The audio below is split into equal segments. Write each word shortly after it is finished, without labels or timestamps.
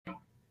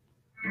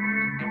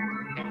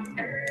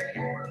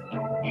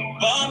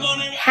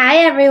Hi,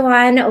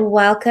 everyone.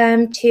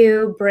 Welcome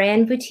to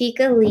Brand Boutique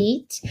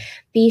Elite.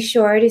 Be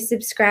sure to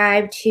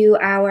subscribe to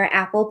our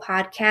Apple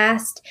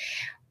podcast.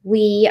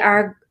 We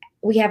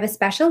have a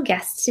special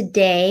guest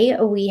today.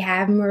 We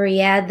have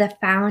Maria, the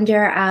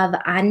founder of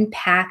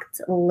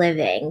Unpacked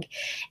Living.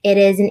 It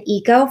is an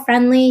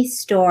eco-friendly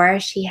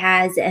store. She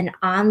has an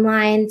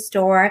online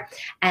store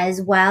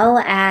as well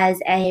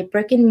as a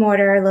brick and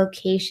mortar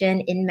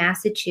location in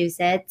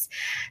Massachusetts.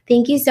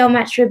 Thank you so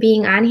much for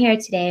being on here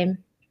today.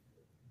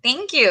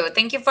 Thank you.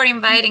 Thank you for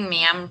inviting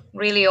me. I'm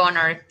really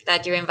honored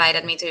that you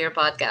invited me to your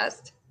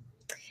podcast.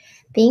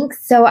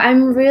 Thanks. So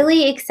I'm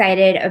really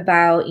excited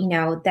about,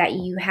 that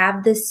you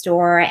have this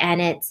store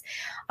and it's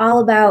all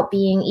about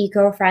being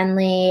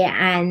eco-friendly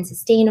and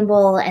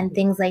sustainable and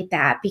things like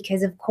that.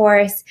 Because of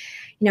course,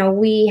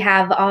 we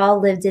have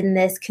all lived in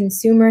this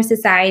consumer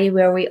society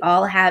where we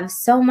all have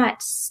so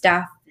much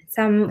stuff,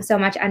 so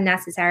much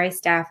unnecessary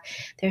stuff.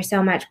 There's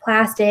so much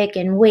plastic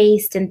and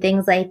waste and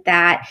things like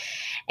that.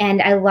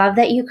 And I love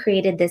that you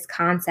created this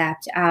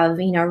concept of,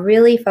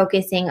 really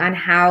focusing on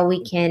how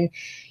we can,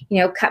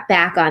 cut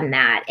back on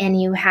that.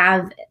 And you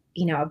have,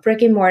 a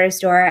brick and mortar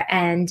store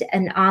and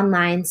an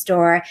online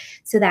store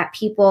so that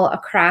people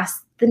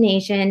across the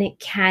nation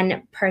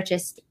can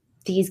purchase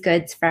these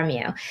goods from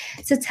you.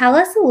 So tell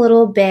us a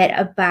little bit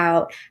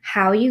about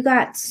how you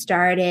got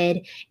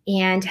started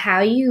and how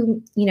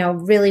you,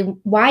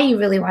 why you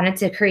really wanted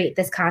to create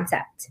this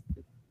concept.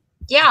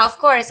 Yeah, of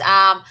course.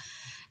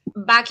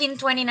 Back in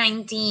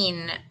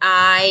 2019,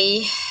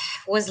 I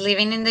was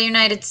living in the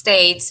United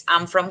States.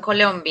 I'm from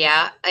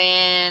Colombia,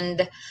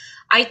 and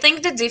I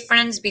think the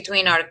difference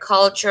between our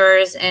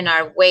cultures and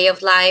our way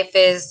of life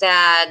is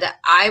that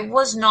I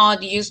was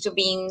not used to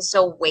being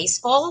so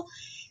wasteful.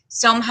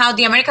 Somehow,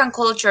 the American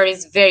culture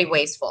is very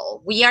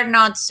wasteful. We are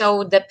not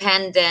so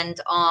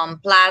dependent on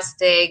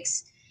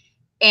plastics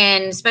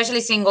and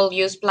especially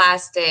single-use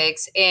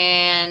plastics.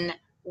 And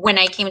when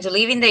I came to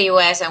live in the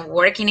US and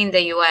working in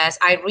the US,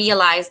 I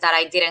realized that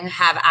I didn't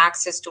have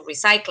access to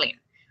recycling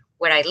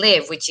where I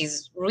live, which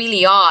is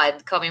really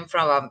odd coming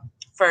from a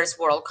first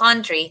world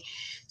country.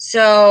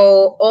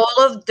 So all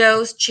of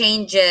those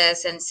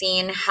changes and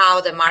seeing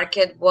how the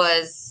market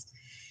was,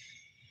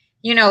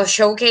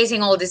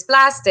 showcasing all this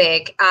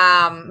plastic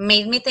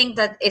made me think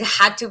that it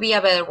had to be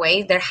a better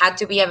way. There had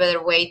to be a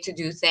better way to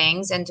do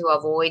things and to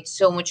avoid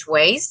so much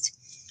waste.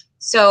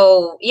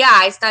 So yeah,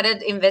 I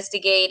started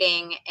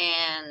investigating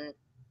and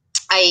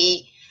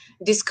I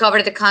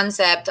discovered the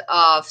concept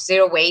of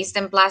zero waste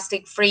and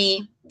plastic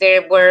free.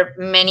 There were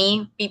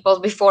many people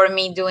before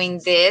me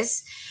doing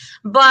this,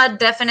 but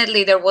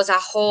definitely there was a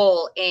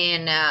hole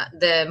in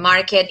the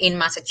market in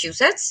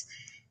Massachusetts.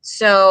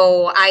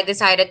 So I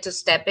decided to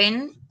step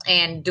in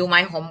and do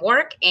my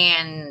homework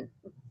and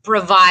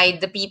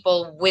provide the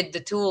people with the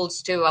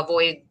tools to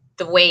avoid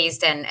the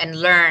waste and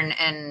learn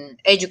and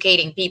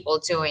educating people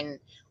too in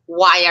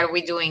why are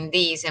we doing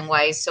this and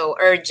why it's so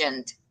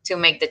urgent to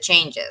make the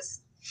changes.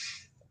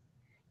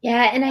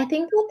 Yeah, and I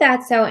think that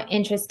that's so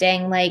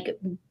interesting, like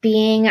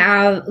being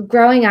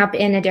growing up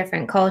in a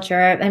different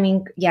culture. I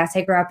mean, yes,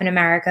 I grew up in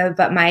America,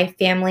 but my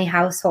family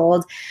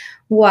household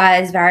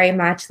was very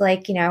much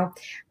like,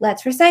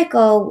 let's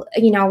recycle.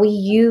 We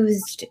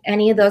used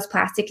any of those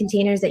plastic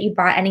containers that you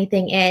bought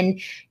anything in,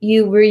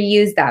 you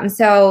reuse them.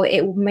 So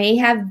it may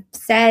have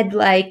said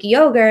like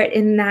yogurt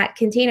in that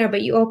container,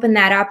 but you open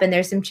that up and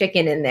there's some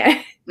chicken in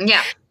there.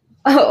 Yeah.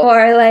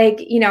 Or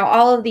like,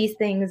 all of these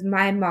things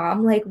my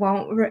mom like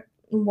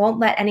won't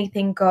let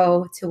anything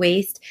go to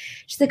waste.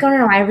 She's like, oh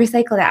no, I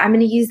recycle that. I'm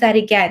going to use that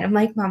again. I'm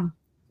like, Mom,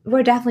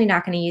 we're definitely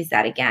not going to use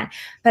that again.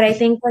 But I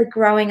think like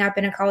growing up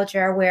in a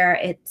culture where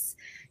it's,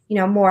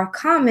 more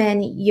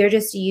common, you're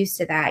just used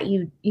to that.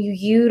 You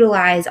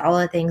utilize all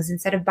the things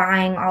instead of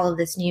buying all of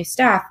this new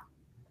stuff.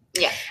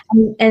 Yeah.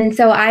 And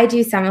so I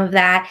do some of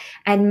that,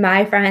 and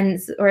my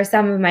friends or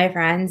some of my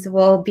friends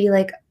will be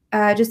like,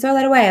 just throw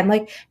that away. I'm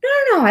like,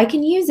 no, I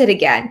can use it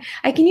again.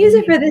 I can use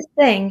it for this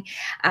thing.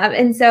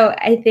 And so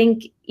I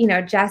think,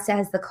 just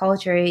as the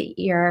culture,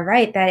 you're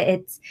right that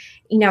it's,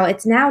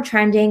 it's now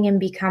trending and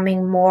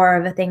becoming more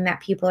of a thing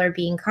that people are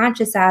being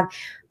conscious of.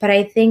 But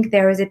I think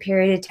there was a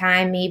period of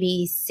time,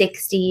 maybe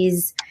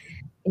 60s,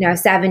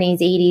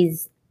 70s,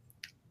 80s,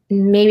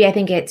 maybe I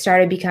think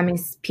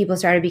people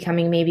started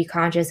becoming maybe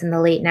conscious in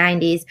the late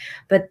 90s,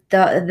 but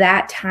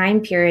that time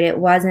period, it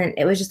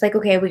was just like,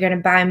 okay, we're going to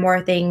buy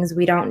more things.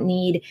 We don't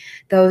need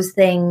those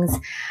things.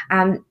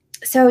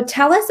 So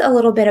tell us a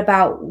little bit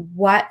about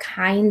what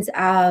kinds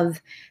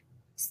of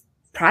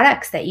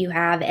products that you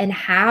have and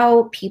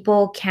how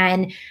people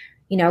can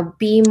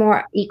be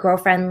more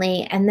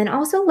eco-friendly. And then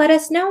also let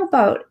us know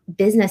about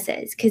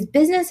businesses, because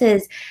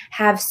businesses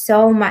have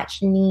so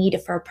much need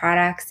for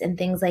products and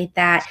things like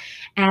that.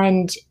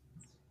 And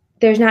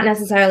there's not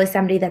necessarily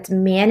somebody that's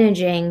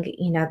managing,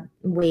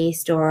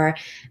 waste or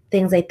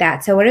things like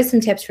that. So what are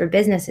some tips for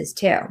businesses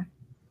too?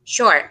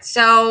 Sure.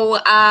 So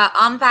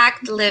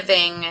Unpacked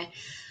Living,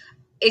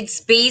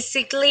 it's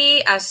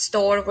basically a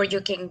store where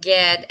you can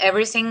get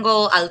every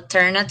single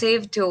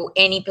alternative to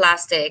any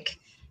plastic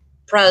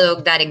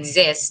product that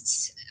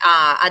exists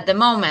at the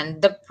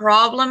moment. The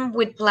problem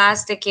with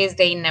plastic is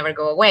they never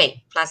go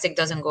away. Plastic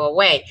doesn't go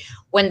away.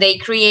 When they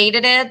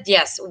created it,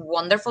 yes,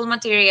 wonderful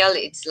material.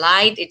 It's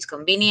light, it's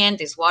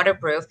convenient, it's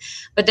waterproof.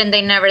 But then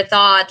they never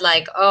thought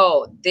like,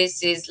 oh,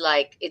 this is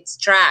like, it's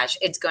trash.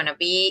 It's going to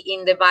be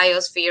in the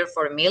biosphere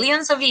for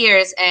millions of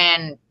years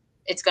and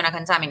it's going to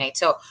contaminate.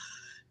 So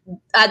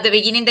at the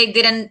beginning, they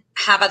didn't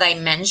have a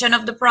dimension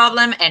of the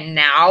problem. And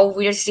now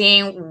we're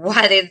seeing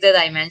what is the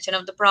dimension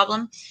of the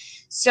problem.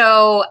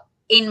 So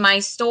in my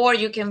store,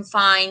 you can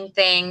find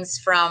things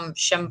from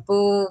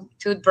shampoo,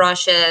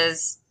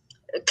 toothbrushes,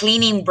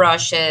 cleaning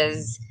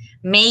brushes,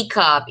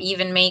 makeup,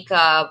 even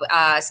makeup,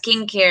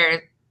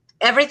 skincare,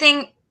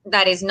 everything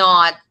that is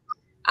not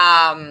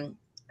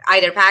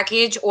either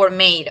packaged or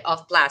made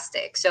of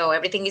plastic. So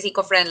everything is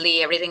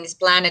eco-friendly, everything is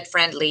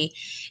planet-friendly,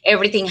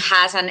 everything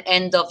has an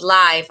end of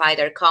life,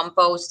 either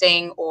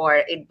composting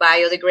or it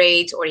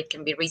biodegrades or it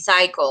can be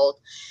recycled.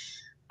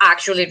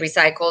 Actually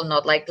recycled,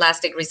 not like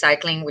plastic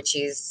recycling, which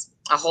is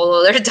a whole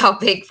other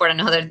topic for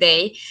another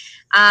day.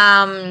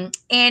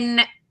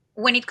 And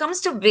when it comes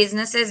to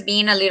businesses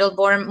being a little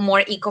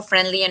more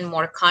eco-friendly and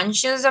more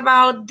conscious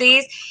about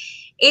this,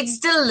 it's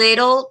the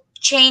little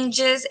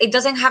changes. It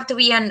doesn't have to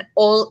be an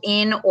all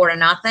in or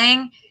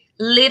nothing.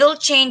 Little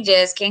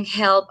changes can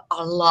help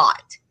a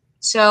lot.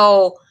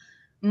 So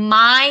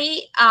my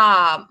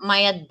my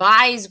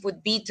advice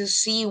would be to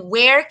see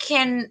where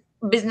can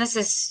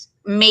businesses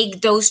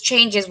make those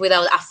changes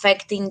without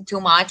affecting too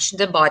much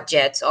the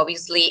budgets,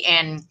 obviously,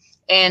 and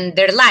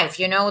their life,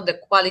 you know, the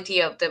quality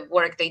of the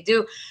work they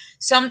do.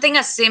 Something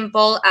as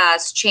simple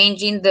as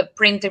changing the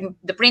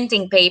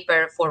printing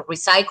paper for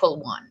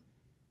recycled one.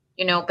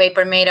 You know,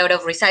 paper made out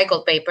of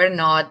recycled paper,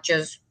 not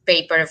just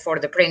paper for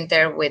the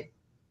printer with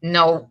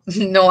no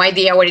no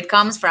idea where it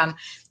comes from.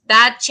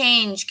 That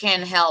change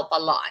can help a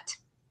lot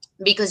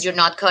because you're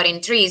not cutting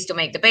trees to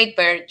make the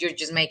paper, you're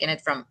just making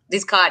it from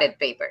discarded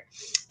paper.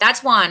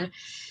 That's one.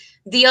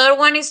 The other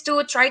one is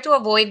to try to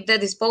avoid the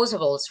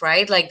disposables,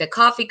 right? Like the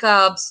coffee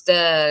cups,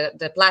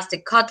 the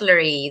plastic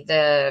cutlery,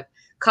 the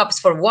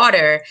cups for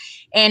water,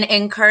 and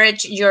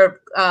encourage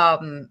your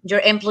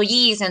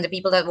employees and the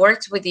people that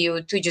works with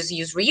you to just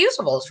use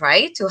reusables,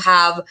 right? To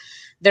have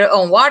their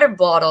own water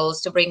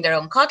bottles, to bring their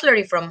own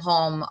cutlery from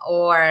home,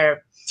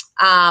 or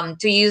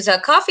to use a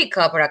coffee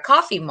cup or a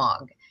coffee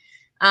mug.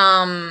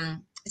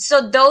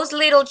 So those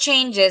little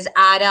changes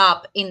add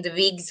up in the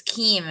big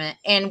scheme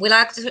and will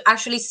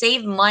actually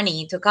save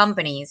money to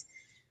companies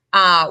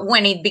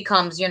when it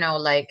becomes, you know,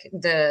 like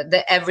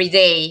the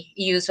everyday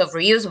use of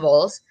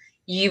reusables.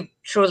 You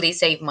truly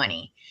save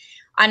money.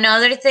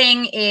 Another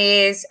thing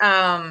is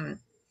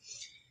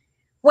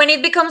when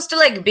it becomes to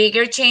like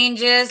bigger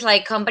changes,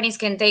 like companies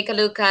can take a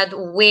look at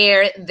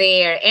where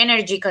their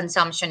energy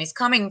consumption is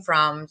coming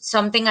from.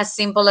 Something as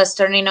simple as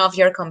turning off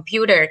your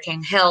computer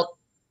can help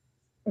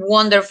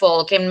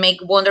can make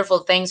wonderful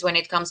things when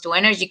it comes to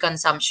energy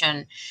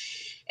consumption,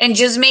 and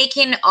just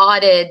making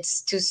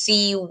audits to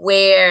see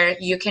where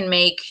you can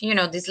make, you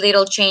know, these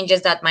little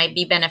changes that might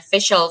be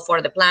beneficial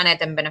for the planet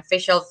and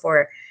beneficial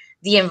for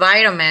the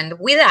environment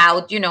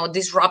without, you know,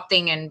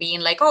 disrupting and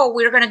being like, oh,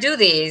 we're going to do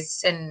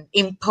this and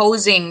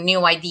imposing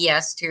new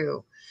ideas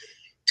to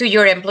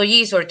your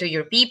employees or to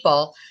your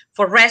people.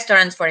 For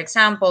restaurants, for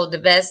example, the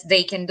best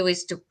they can do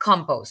is to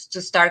compost,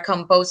 to start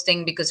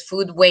composting, because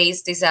food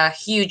waste is a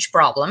huge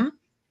problem.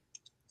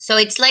 So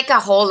it's like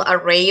a whole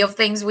array of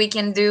things we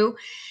can do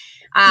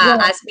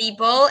as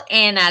people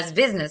and as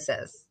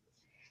businesses.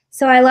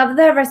 So I love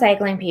the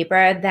recycling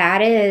paper.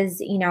 That is,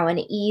 you know, an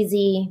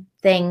easy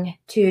thing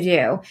to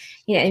do.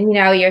 You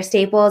know, your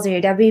Staples or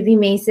your WB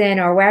Mason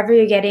or wherever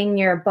you're getting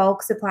your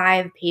bulk supply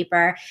of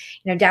paper,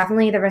 you know,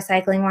 definitely the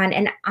recycling one.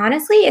 And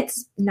honestly,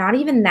 it's not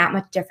even that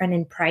much different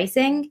in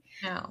pricing.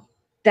 No.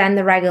 Than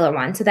the regular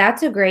one. So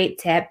that's a great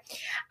tip.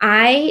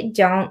 I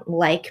don't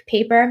like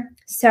paper,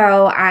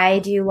 so I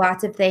do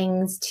lots of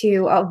things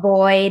to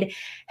avoid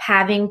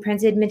having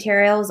printed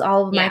materials.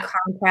 All of my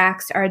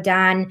contracts are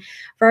done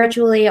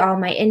virtually. All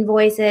my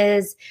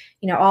invoices,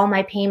 you know, all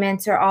my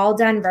payments are all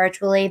done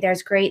virtually.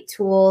 There's great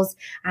tools.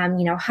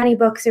 You know,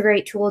 HoneyBook's a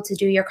great tool to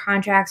do your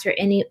contracts or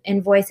any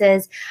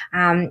invoices.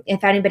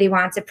 If anybody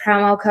wants a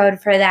promo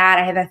code for that,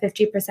 I have a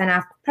 50%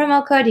 off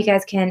promo code. You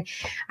guys can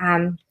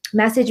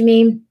message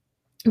me.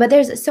 But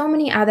there's so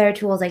many other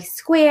tools like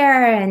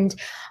Square and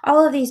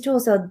all of these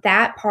tools. So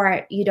that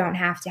part, you don't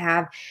have to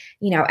have,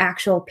 you know,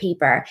 actual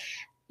paper.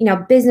 You know,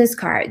 business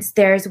cards,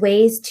 there's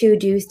ways to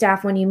do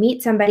stuff when you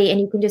meet somebody and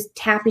you can just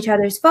tap each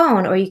other's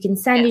phone, or you can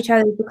send each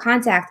other the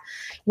contact.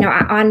 You know,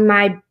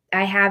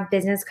 I have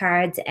business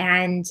cards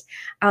and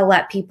I'll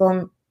let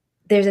people,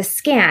 there's a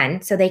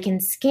scan, so they can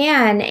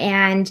scan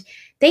and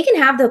they can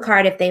have the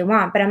card if they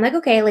want. But I'm like,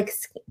 okay, like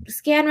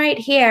scan right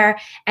here.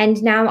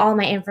 And now all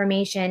my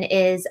information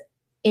is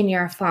in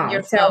your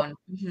phone.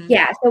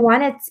 Yeah. So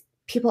one, it's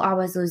people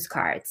always lose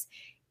cards.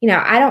 You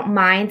know, I don't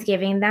mind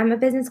giving them a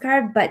business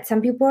card, but some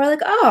people are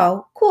like,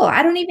 oh, cool,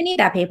 I don't even need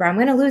that paper. I'm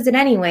going to lose it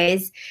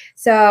anyways.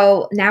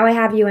 So now I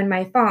have you in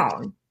my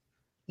phone.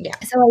 Yeah.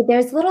 So like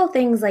there's little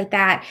things like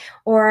that,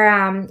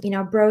 or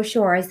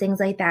brochures, things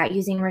like that,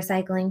 using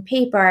recycling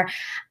paper.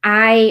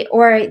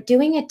 Or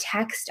doing a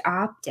text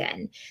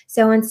opt-in.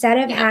 So instead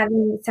of Yeah.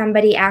 having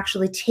somebody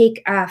actually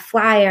take a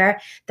flyer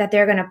that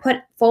they're going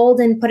to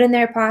fold and put in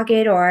their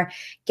pocket or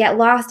get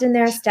lost in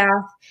their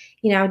stuff,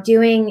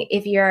 doing,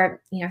 if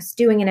you're,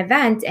 doing an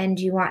event and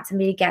you want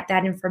somebody to get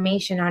that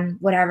information on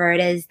whatever it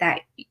is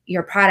that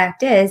your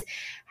product is,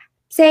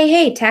 say,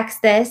 hey,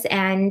 text this,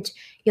 and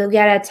you'll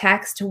get a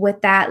text with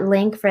that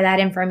link for that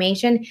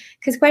information.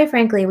 Because quite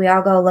frankly, we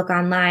all go look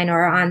online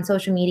or on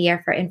social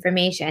media for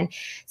information.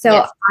 So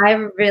Yes. I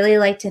really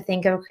like to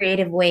think of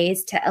creative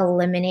ways to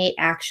eliminate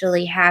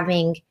actually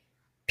having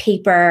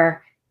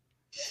paper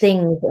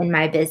things in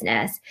my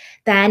business.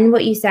 Then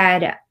what you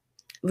said,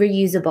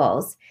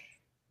 reusables.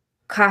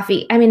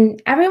 Coffee. I mean,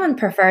 everyone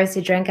prefers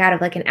to drink out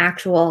of like an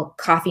actual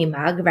coffee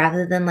mug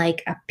rather than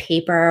like a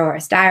paper or a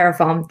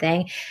styrofoam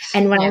thing.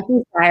 And when I Yeah.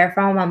 see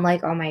styrofoam, I'm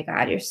like, oh my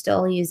God, you're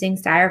still using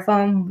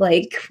styrofoam?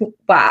 Like,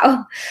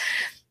 wow.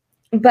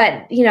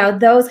 But,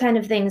 those kind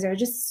of things are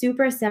just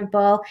super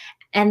simple.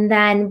 And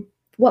then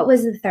what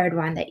was the third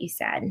one that you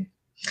said?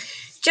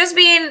 Just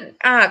being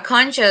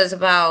conscious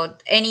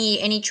about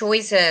any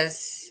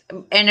choices,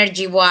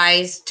 energy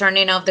wise,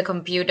 turning off the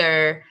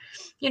computer,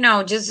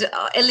 just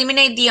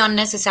eliminate the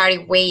unnecessary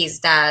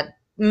waste that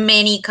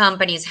many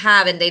companies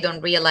have and they don't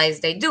realize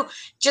they do.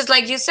 Just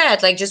like you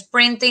said, like just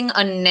printing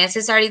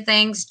unnecessary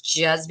things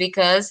just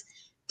because.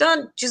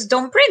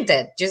 Don't print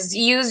it. Just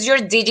use your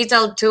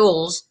digital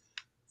tools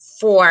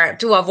for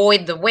to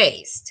avoid the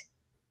waste.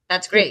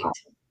 That's Yeah. great.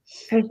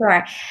 For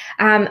sure.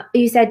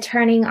 You said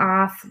turning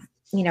off,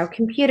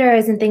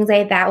 computers and things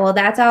like that. Well,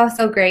 that's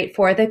also great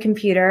for the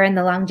computer and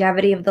the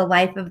longevity of the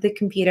life of the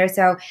computer.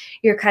 So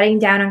you're cutting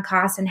down on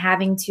costs and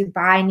having to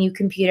buy new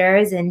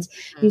computers and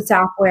new Mhm.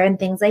 software and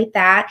things like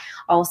that.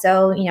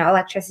 Also,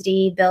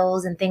 electricity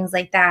bills and things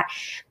like that.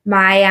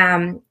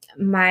 My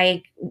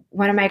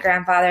one of my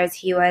grandfathers,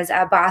 he was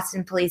a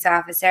Boston police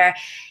officer.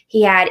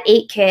 He had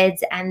 8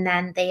 kids, and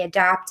then they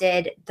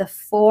adopted the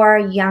 4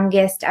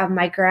 youngest of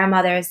my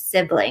grandmother's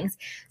siblings.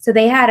 So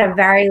they had a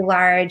very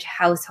large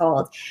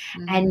household.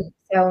 And Mhm.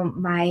 so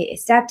my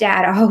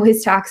stepdad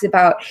always talks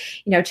about,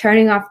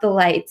 turning off the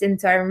lights. And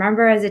so I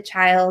remember as a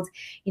child,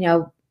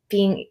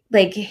 being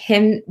like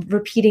him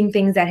repeating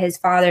things that his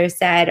father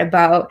said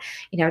about,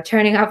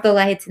 turning off the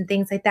lights and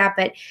things like that.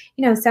 But,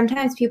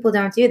 sometimes people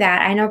don't do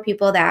that. I know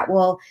people that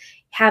will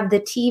have the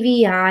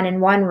TV on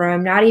in one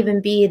room, not even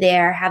be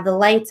there, have the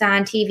lights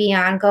on, TV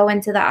on, go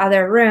into the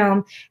other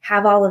room,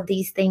 have all of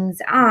these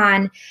things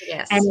on.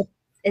 Yes. And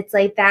it's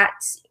like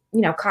that's,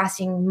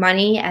 costing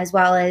money as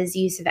well as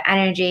use of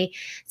energy.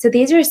 So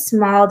these are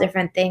small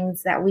different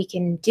things that we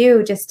can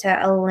do just to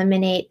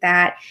eliminate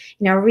that,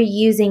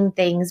 reusing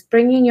things,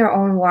 bringing your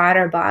own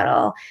water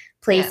bottle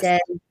Yes. places.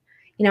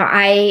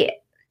 I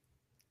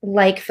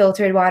like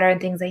filtered water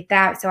and things like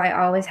that. So I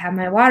always have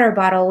my water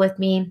bottle with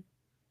me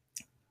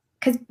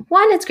because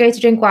one, it's great to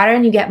drink water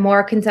and you get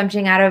more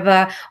consumption out of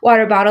a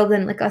water bottle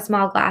than like a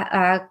small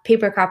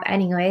paper cup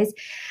anyways.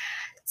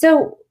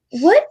 So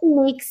what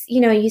makes,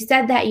 you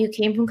said that you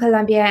came from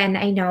Colombia, and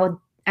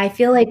I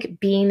feel like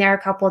being there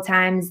a couple of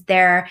times,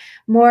 they're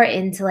more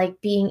into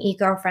like being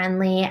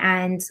eco-friendly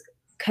and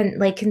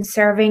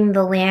conserving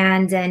the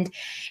land. And,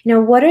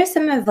 what are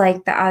some of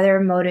like the other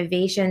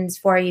motivations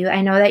for you?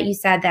 I know that you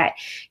said that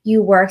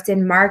you worked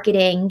in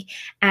marketing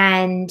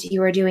and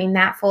you were doing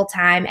that full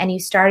time, and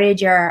you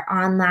started your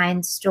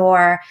online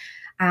store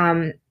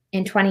in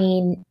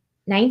 2019.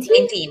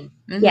 19.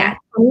 Yeah,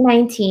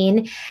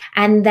 2019.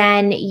 And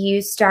then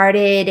you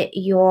started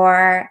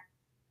your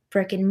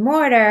brick and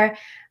mortar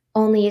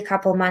only a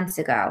couple months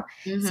ago.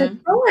 So Mm-hmm.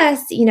 tell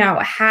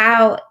us,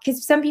 how,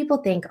 because some people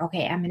think,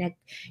 okay, I'm going to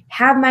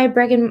have my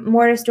brick and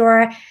mortar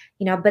store,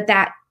 but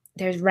that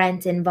there's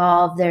rent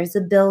involved, there's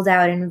a build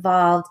out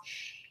involved.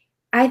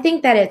 I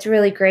think that it's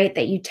really great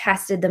that you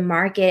tested the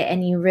market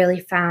and you really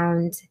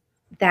found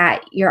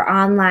that you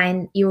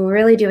were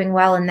really doing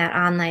well in that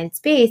online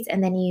space.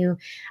 And then you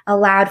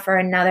allowed for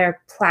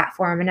another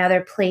platform,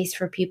 another place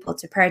for people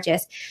to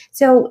purchase.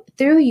 So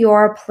through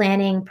your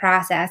planning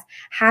process,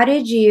 how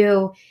did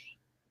you,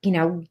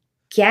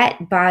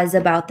 get buzz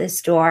about this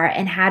store,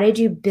 and how did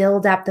you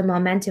build up the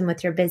momentum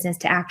with your business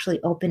to actually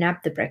open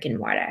up the brick and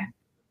mortar?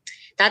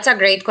 That's a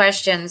great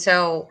question.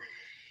 So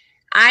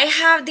I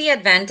have the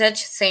advantage,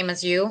 same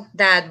as you,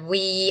 that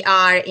we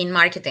are in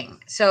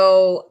marketing.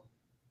 So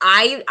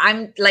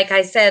I'm like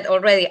I said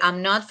already,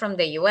 I'm not from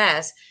the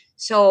US.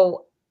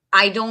 So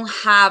I don't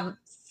have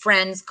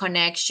friends,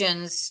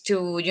 connections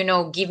to,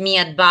 give me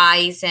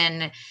advice.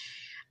 And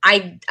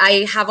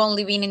I have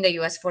only been in the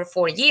US for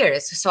 4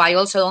 years. So I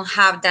also don't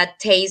have that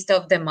taste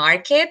of the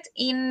market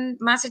in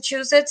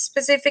Massachusetts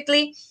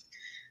specifically.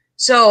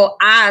 So,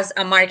 as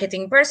a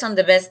marketing person,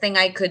 the best thing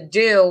I could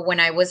do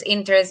when I was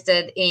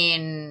interested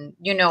in,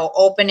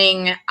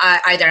 opening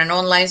either an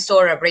online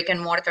store or a brick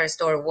and mortar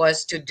store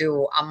was to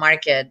do a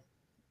market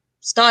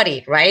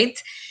study,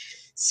 right?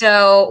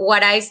 So,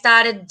 what I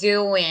started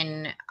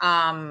doing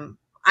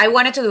I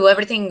wanted to do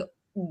everything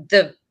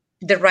the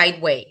right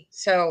way.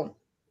 So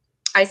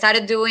I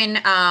started doing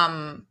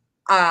a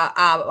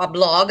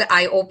blog.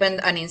 I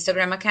opened an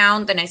Instagram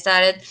account and I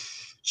started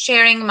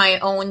sharing my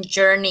own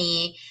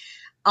journey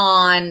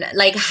on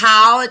like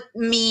how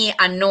me,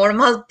 a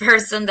normal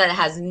person that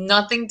has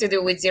nothing to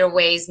do with zero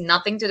waste,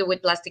 nothing to do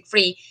with plastic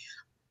free,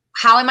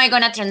 how am I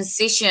going to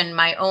transition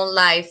my own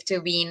life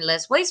to being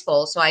less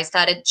wasteful? So I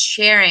started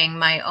sharing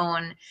my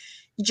own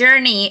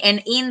journey.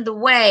 And in the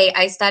way,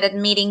 I started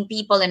meeting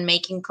people and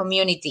making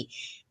community.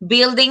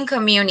 Building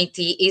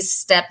community is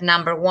step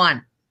number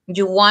one.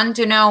 You want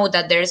to know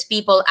that there's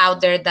people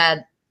out there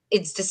that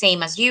it's the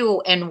same as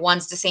you and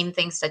wants the same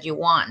things that you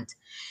want.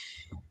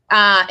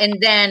 And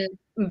then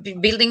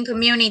building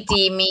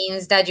community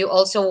means that you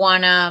also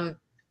want to,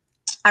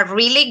 a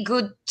really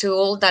good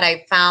tool that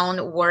I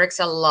found works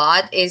a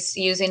lot is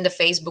using the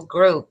Facebook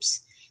groups.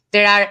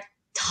 There are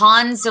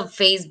tons of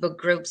Facebook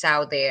groups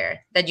out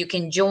there that you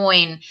can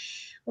join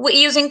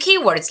using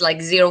keywords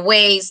like zero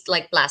waste,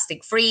 like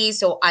plastic free.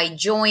 So I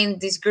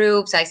joined these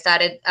groups. I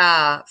started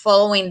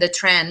following the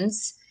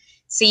trends,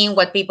 seeing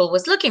what people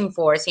was looking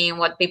for, seeing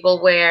what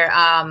people were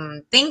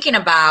thinking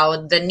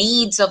about, the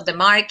needs of the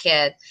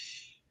market.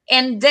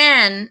 And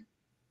then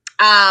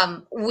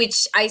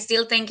which I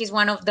still think is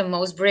one of the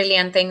most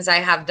brilliant things I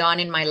have done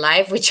in my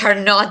life, which are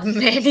not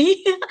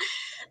many.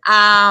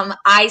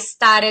 I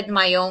started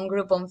my own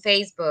group on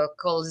Facebook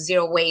called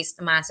Zero Waste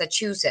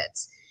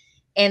Massachusetts.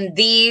 And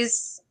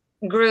this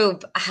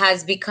group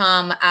has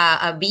become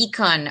a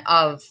beacon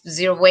of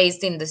zero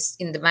waste in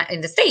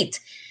the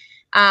state.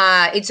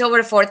 It's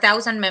over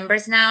 4,000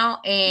 members now,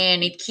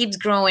 and it keeps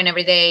growing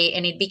every day.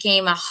 And it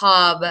became a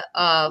hub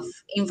of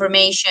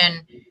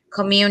information,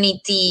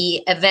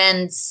 community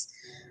events,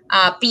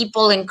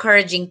 people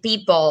encouraging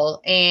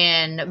people,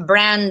 and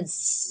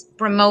brands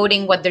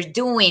promoting what they're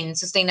doing,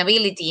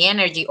 sustainability,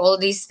 energy, all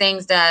these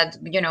things that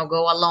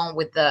go along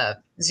with the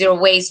zero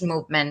waste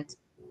movement.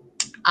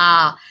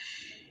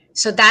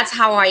 So that's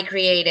how I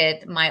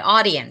created my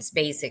audience,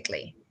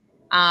 basically.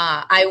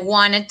 I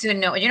wanted to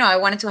know, I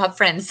wanted to have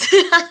friends,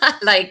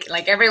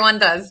 like everyone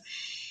does.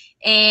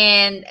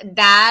 And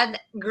that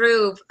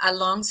group,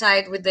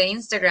 alongside with the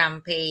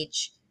Instagram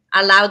page,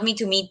 allowed me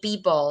to meet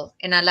people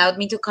and allowed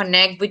me to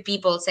connect with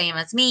people same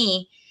as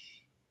me,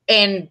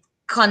 and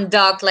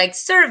conduct like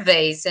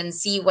surveys and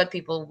see what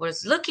people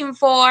was looking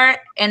for.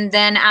 And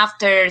then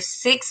after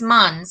 6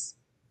 months,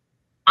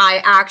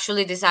 I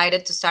actually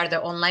decided to start the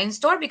online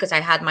store because I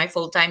had my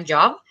full-time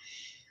job.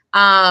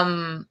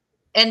 And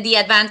the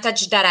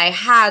advantage that I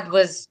had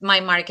was my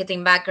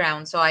marketing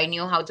background. So I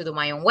knew how to do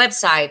my own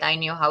website. I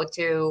knew how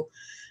to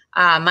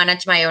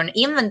manage my own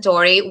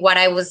inventory. What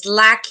I was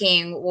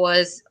lacking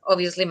was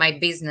obviously my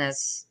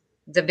business,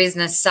 the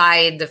business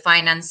side, the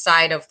finance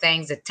side of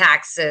things, the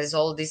taxes,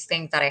 all these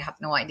things that I have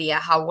no idea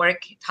how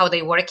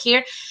they work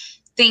here.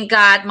 Thank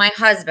God my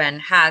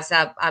husband has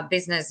a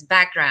business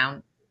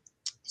background.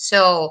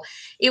 So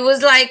it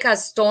was like a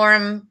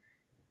storm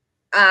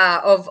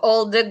of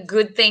all the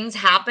good things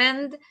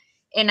happened.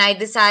 And I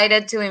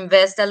decided to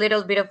invest a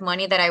little bit of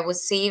money that I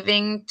was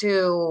saving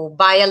to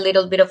buy a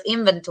little bit of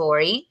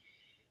inventory,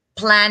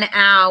 plan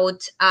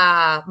out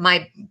have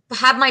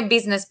my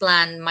business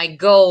plan, my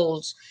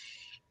goals,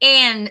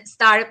 and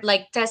start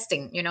like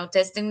testing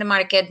the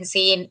market and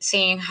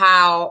seeing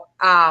how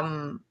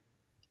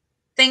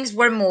things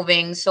were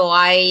moving. So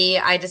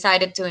I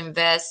decided to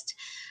invest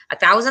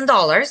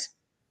 $1,000.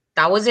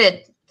 That was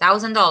it,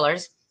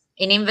 $1,000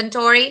 in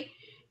inventory.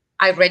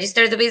 I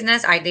registered the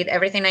business. I did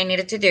everything I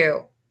needed to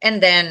do.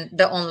 And then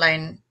the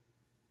online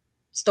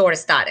store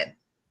started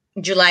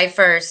July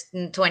 1st,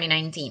 in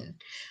 2019.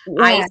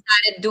 Yeah. I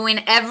started doing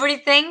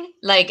everything,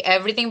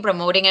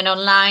 promoting it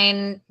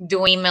online,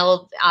 doing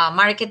email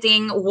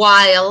marketing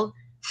while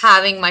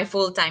having my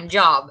full-time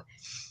job.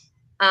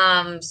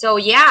 So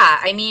yeah,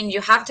 I mean, you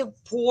have to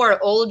pour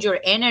all your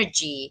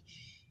energy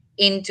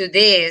into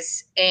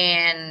this,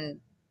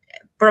 and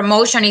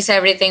promotion is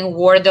everything.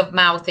 Word of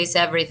mouth is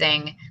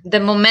everything. The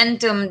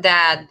momentum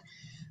that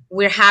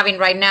we're having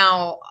right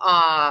now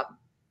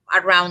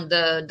around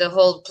the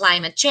whole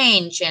climate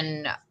change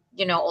and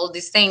all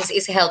these things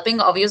is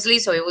helping, obviously.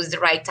 So it was the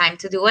right time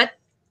to do it.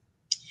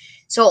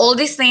 So all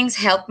these things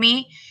help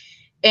me.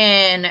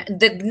 And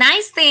the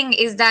nice thing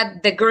is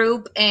that the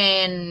group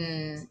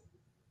and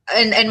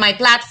my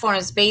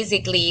platforms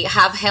basically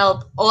have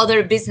helped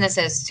other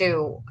businesses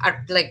to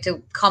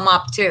come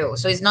up too.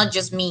 So it's not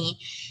just me.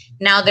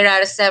 Now there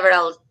are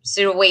several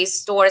zero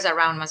waste stores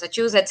around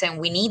Massachusetts, and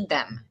we need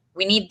them.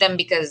 We need them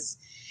because,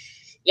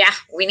 yeah,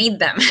 we need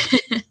them.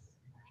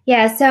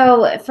 Yeah.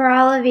 So for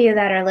all of you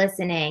that are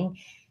listening,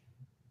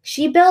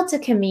 she built a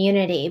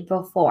community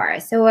before.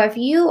 So if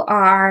you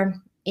are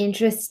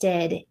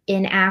interested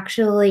in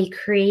actually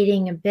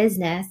creating a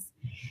business,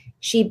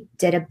 she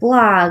did a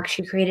blog,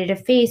 she created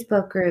a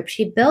Facebook group,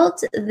 she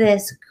built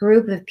this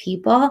group of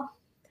people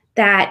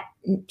that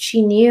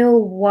she knew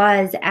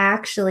was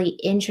actually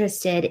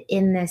interested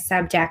in this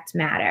subject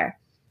matter.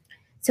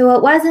 So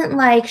it wasn't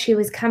like she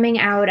was coming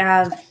out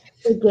of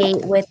the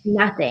gate with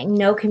nothing,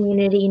 no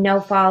community, no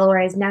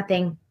followers,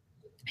 nothing.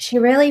 She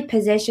really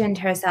positioned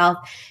herself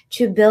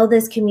to build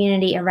this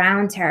community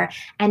around her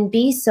and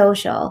be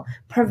social,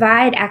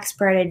 provide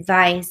expert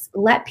advice,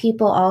 let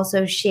people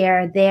also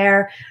share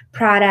their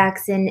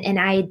products and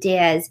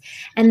ideas.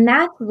 And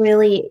that's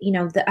really,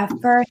 a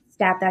first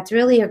step. That's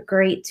really a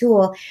great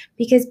tool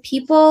because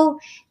people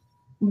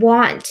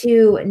want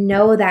to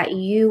know that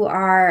you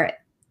are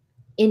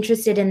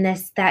interested in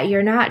this, that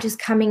you're not just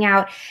coming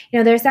out.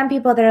 There's some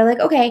people that are like,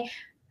 okay,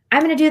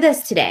 I'm going to do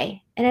this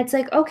today. And it's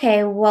like,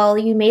 okay, well,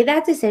 you made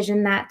that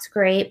decision. That's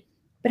great.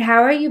 But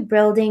how are you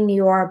building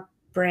your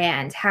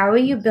brand? How are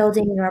you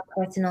building your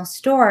personal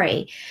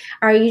story?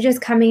 Are you just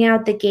coming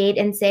out the gate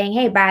and saying,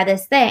 hey, buy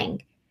this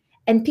thing?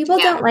 And people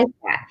Yeah. don't like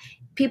that.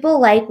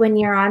 People like when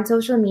you're on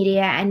social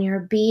media and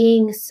you're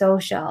being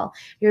social,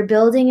 you're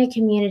building a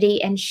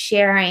community and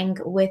sharing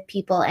with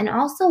people and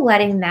also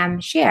letting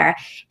them share.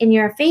 In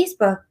your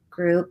Facebook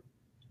group,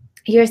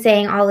 you're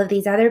saying all of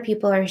these other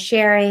people are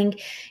sharing,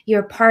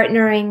 you're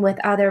partnering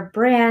with other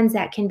brands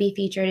that can be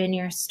featured in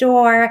your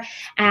store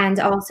and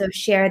also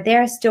share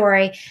their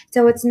story.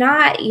 So it's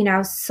not,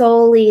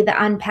 solely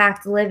the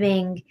Unpacked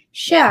Living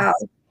show.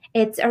 Yes.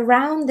 It's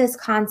around this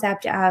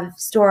concept of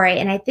story.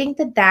 And I think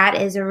that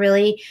that is a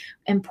really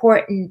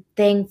important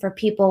thing for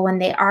people when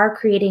they are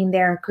creating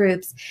their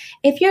groups.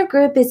 If your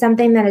group is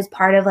something that is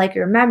part of like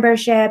your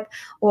membership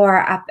or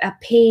a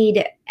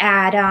paid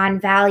add-on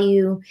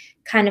value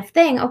kind of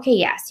thing, okay,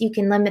 yes, you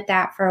can limit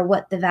that for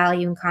what the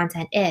value and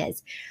content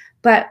is.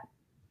 But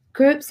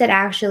groups that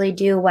actually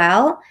do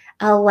well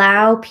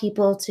allow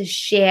people to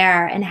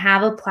share and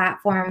have a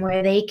platform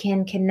where they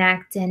can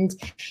connect and,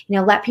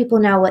 let people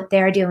know what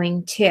they're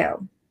doing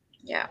too.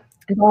 Yeah.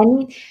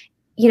 And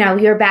then,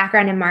 your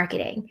background in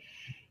marketing.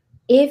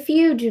 If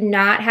you do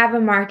not have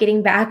a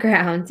marketing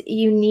background,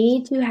 you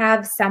need to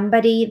have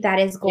somebody that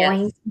is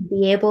going Yes. to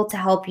be able to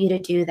help you to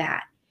do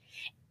that.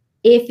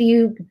 If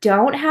you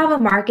don't have a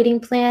marketing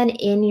plan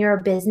in your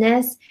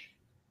business,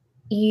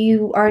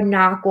 you are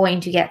not going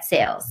to get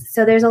sales.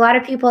 So there's a lot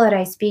of people that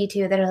I speak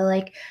to that are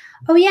like,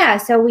 oh yeah,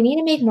 so we need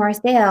to make more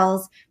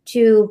sales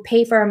to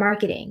pay for our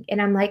marketing.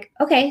 And I'm like,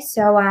 okay,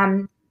 so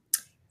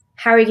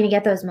how are you going to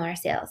get those more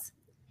sales?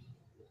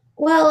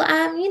 Well,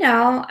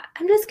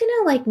 I'm just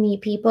gonna like meet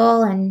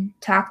people and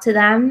talk to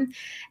them.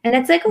 And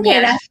it's like, okay,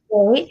 Yeah. that's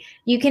great.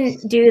 You can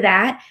do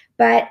that.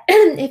 But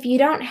if you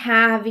don't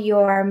have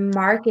your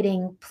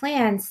marketing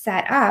plan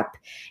set up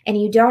and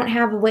you don't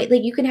have a way,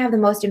 like you can have the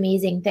most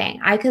amazing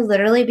thing. I could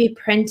literally be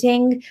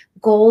printing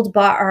gold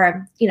bar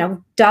or,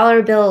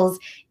 dollar bills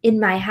in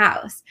my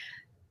house.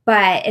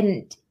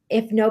 And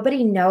if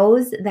nobody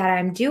knows that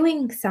I'm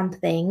doing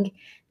something,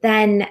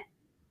 then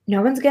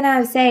no one's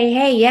gonna say,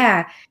 hey,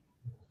 yeah,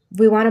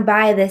 we want to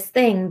buy this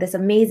thing, this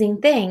amazing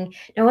thing.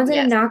 No one's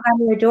going to Yes. knock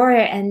on your door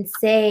and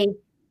say,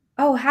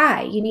 oh,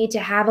 hi, you need to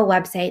have a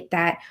website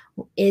that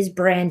is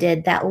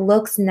branded, that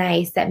looks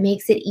nice, that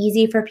makes it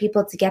easy for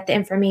people to get the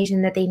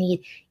information that they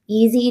need,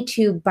 easy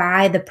to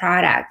buy the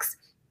products.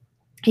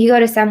 You go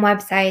to some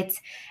websites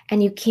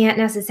and you can't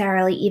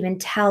necessarily even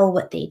tell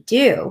what they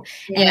do.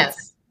 And it's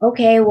Yes.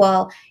 okay,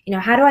 well,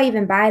 how do I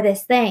even buy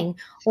this thing?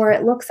 Or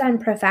it looks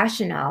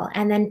unprofessional.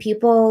 And then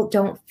people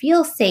don't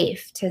feel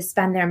safe to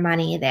spend their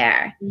money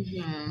there.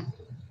 Mm-hmm.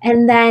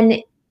 And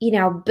then,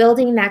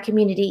 building that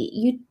community,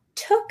 you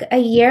took a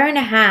year and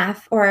a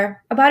half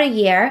or about a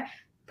year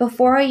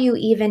before you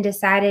even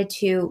decided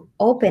to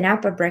open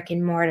up a brick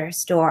and mortar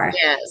store.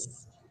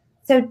 Yes.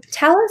 So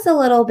tell us a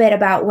little bit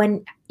about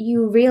when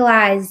you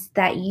realized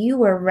that you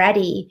were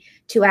ready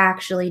to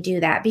actually do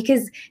that.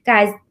 Because,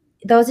 guys,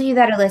 those of you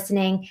that are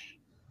listening,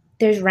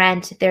 there's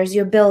rent, there's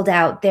your build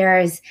out,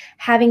 there's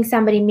having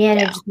somebody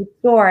manage the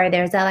store,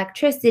 there's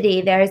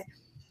electricity, there's,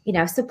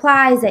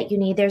 supplies that you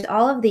need. There's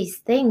all of these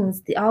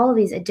things, all of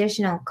these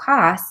additional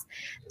costs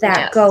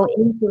that go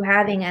into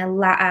having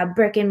a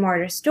brick and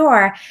mortar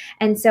store.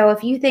 And so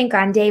if you think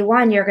on day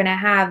one, you're going to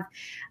have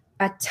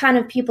a ton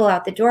of people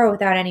out the door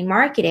without any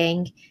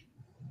marketing,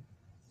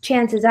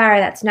 chances are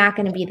that's not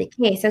going to be the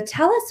case. So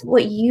tell us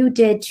what you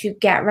did to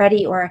get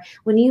ready or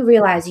when you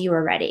realized you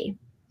were ready.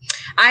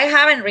 I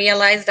haven't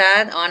realized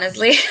that,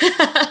 honestly.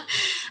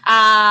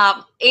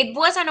 It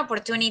was an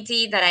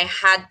opportunity that I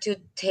had to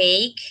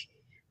take.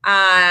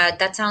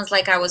 That sounds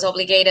like I was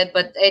obligated,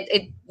 but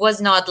it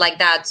was not like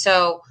that.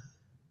 So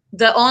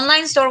the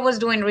online store was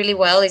doing really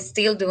well. It's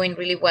still doing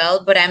really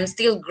well, but I'm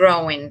still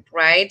growing,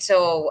 right?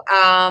 So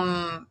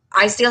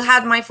I still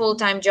had my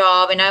full-time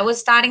job, and I was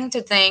starting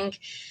to think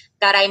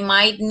that I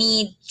might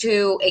need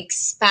to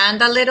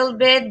expand a little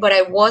bit, but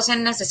I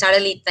wasn't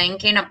necessarily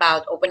thinking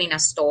about opening a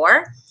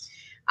store.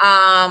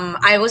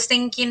 I was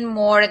thinking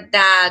more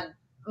that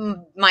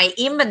my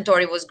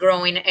inventory was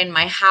growing and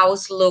my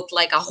house looked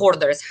like a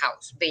hoarder's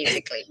house,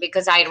 basically,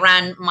 because I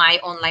ran my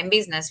online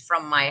business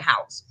from my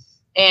house.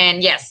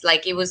 And yes,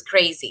 like it was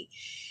crazy.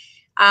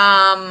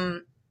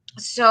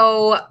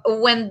 So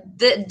when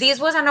this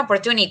was an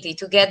opportunity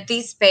to get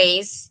this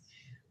space,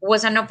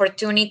 was an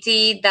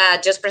opportunity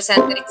that just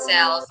presented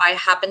itself. I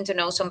happen to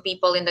know some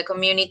people in the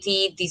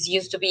community. This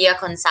used to be a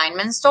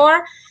consignment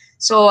store.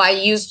 So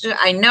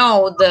I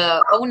know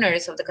the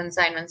owners of the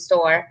consignment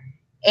store,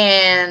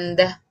 and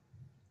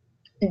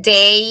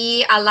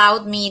they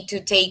allowed me to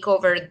take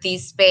over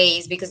this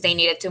space because they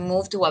needed to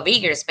move to a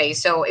bigger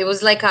space. So it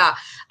was like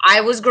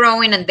I was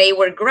growing and they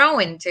were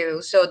growing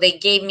too. So they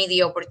gave me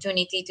the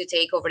opportunity to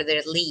take over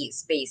their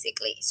lease,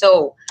 basically.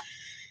 So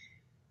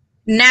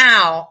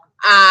now,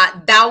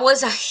 that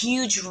was a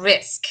huge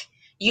risk.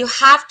 You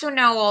have to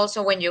know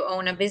also when you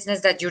own a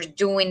business that you're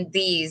doing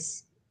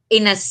this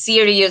in a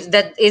serious,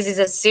 that is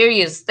a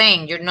serious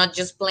thing. You're not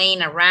just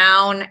playing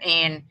around.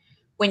 And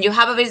when you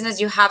have a business,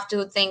 you have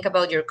to think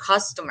about your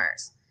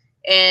customers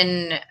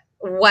and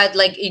what,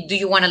 like, do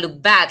you want to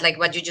look bad? Like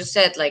what you just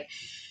said, like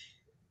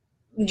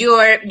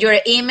your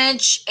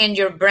image and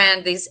your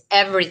brand is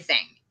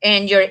everything.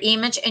 And your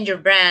image and your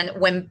brand,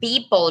 when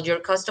people, your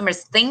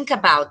customers, think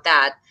about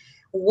that,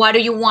 what do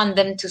you want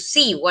them to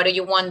see? What do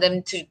you want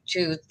them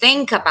to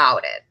think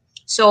about it?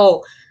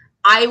 So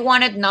I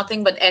wanted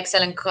nothing but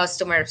excellent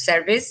customer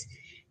service.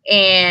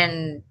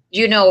 And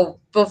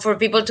but for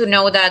people to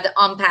know that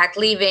Unpack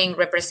Living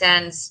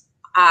represents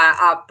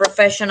a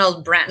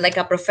professional brand, like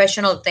a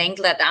professional thing,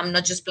 that I'm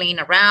not just playing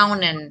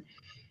around, and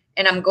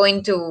I'm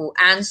going to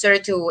answer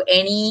to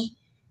any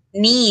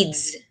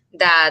needs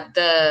that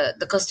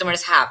the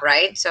customers have,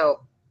 right?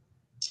 So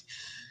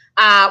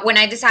when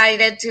I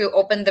decided to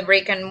open the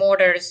brick and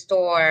mortar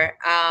store,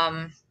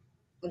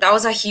 that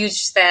was a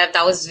huge step.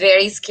 That was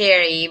very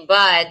scary,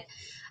 but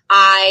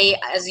I,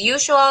 as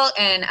usual,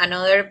 and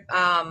another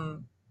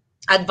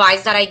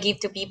advice that I give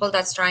to people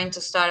that's trying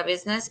to start a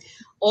business,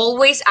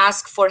 always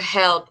ask for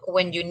help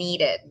when you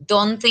need it.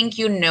 Don't think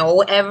you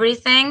know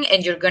everything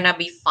and you're gonna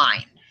be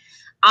fine.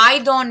 I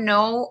don't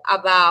know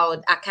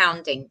about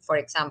accounting, for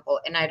example,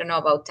 and I don't know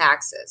about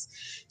taxes.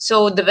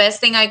 So the best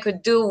thing I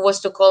could do was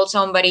to call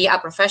somebody, a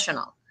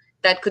professional,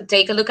 that could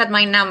take a look at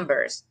my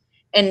numbers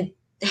and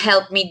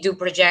help me do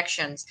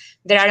projections.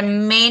 There are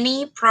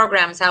many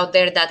programs out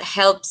there that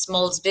help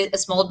small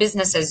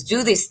businesses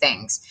do these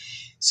things.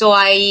 So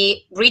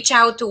I reach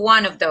out to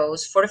one of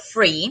those for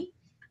free,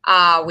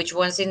 which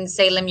was in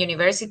Salem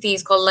University.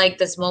 It's called like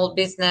the Small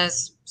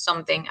Business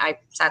something. I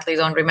sadly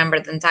don't remember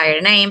the entire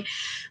name,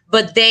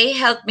 but they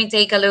helped me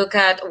take a look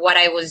at what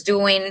I was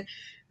doing,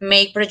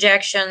 make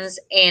projections,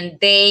 and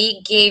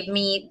they gave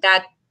me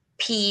that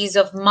peace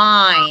of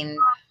mind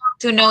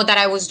to know that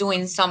I was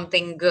doing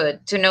something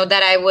good, to know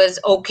that I was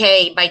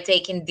okay by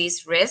taking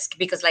this risk.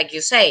 Because like you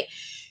say,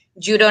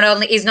 you don't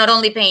only is not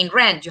only paying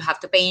rent, you have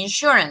to pay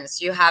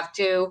insurance, you have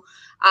to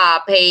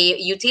pay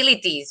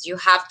utilities, you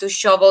have to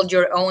shovel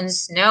your own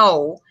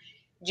snow,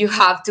 you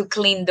have to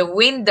clean the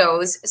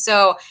windows.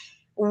 So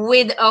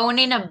with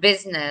owning a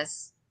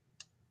business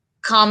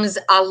comes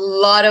a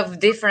lot of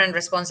different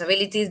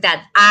responsibilities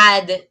that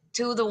add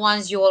to the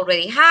ones you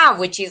already have,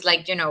 which is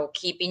like,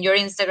 keeping your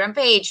Instagram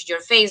page, your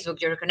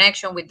Facebook, your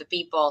connection with the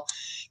people,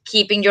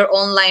 keeping your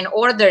online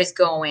orders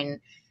going.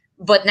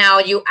 But now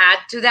you add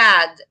to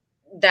that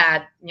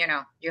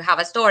you have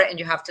a store and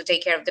you have to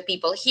take care of the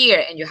people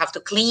here, and you have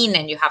to clean,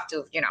 and you have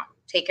to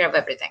take care of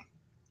everything.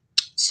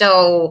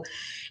 So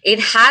it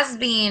has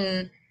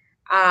been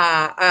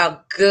a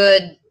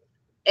good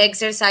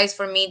exercise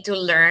for me to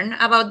learn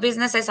about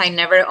businesses. I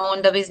never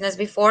owned a business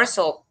before,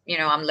 so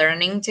I'm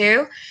learning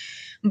too.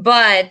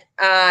 But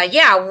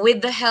yeah,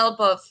 with the help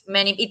of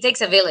many, it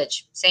takes a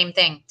village. Same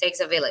thing, takes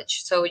a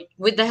village. So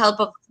with the help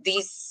of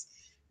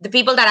the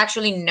people that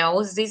actually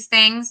knows these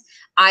things,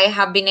 I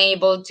have been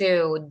able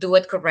to do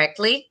it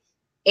correctly.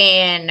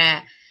 And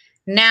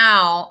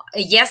now,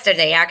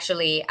 yesterday,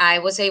 actually, I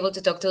was able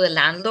to talk to the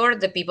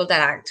landlord, the people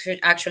that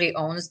actually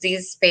owns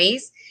this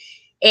space,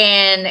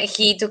 and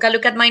he took a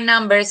look at my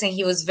numbers, and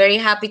he was very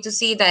happy to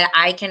see that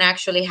I can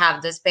actually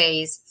have the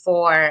space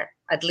for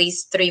at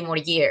least 3 more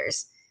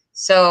years.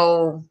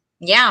 So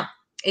yeah,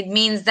 it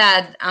means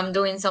that I'm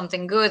doing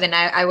something good. And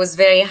I was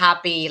very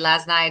happy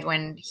last night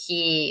when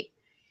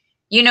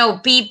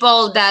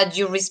people that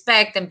you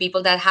respect and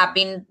people that have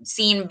been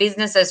seeing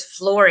businesses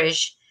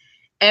flourish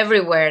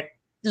everywhere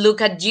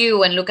look at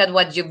you and look at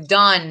what you've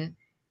done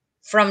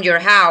from your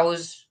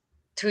house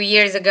 2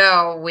 years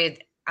ago with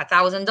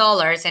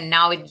 $1,000, and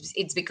now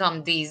it's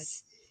become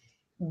this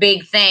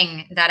big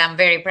thing that I'm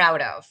very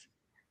proud of.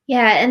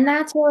 Yeah, and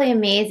that's really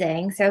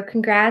amazing. So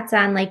congrats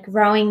on like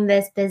growing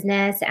this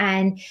business,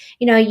 and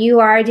you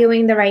are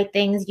doing the right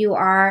things. You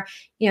are,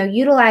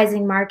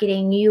 utilizing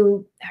marketing.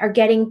 You are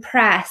getting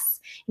press.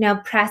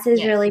 Press is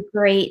Yes. really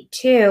great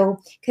too,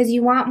 because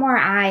you want more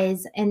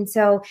eyes. And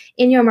so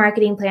in your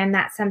marketing plan,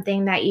 that's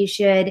something that you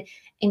should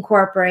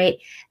incorporate.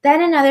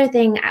 Then another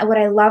thing, what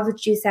I love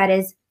what you said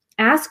is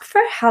ask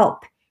for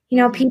help.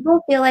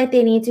 People feel like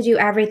they need to do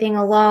everything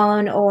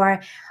alone,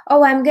 or,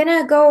 oh, I'm going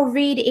to go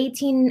read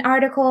 18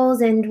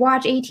 articles and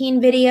watch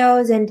 18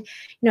 videos, and,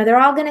 they're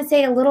all going to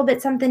say a little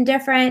bit something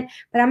different,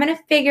 but I'm going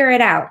to figure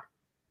it out.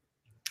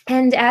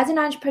 And as an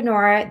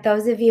entrepreneur,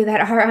 those of you that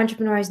are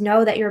entrepreneurs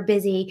know that you're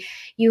busy.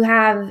 You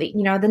have,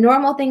 the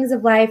normal things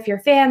of life, your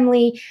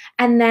family,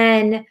 and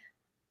then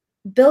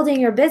building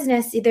your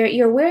business. Either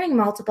you're wearing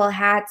multiple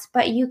hats,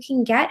 but you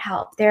can get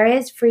help. There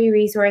is free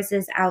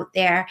resources out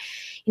there.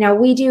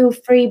 We do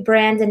free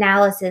brand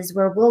analysis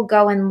where we'll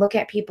go and look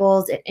at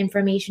people's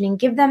information and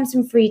give them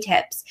some free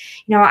tips.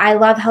 I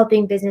love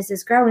helping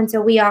businesses grow, and so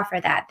we offer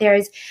that.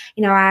 There's,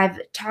 I've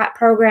taught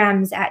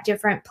programs at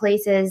different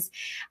places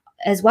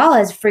as well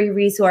as free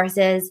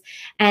resources.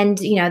 And,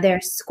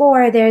 there's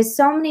SCORE, there's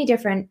so many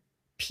different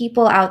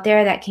people out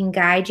there that can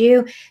guide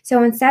you.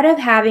 So instead of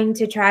having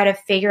to try to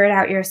figure it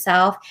out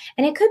yourself,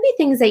 and it could be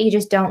things that you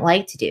just don't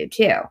like to do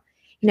too.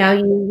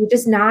 You're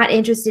just not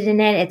interested in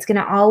it. It's going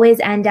to always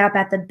end up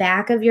at the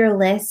back of your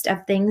list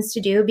of things to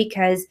do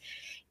because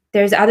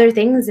there's other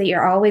things that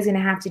you're always going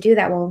to have to do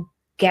that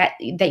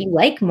you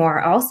like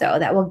more also,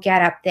 that will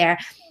get up there.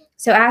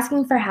 So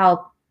asking for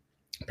help,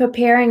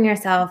 preparing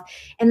yourself,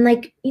 and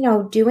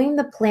doing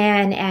the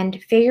plan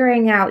and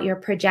figuring out your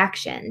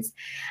projections.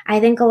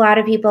 I think a lot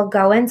of people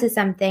go into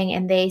something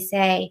and they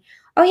say,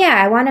 oh yeah,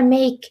 I want to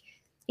make,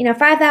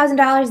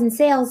 $5,000 in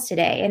sales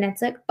today. And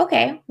it's like,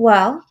 okay,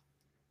 well,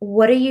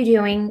 what are you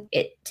doing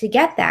to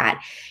get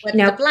that? What's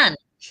the plan?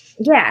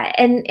 Yeah.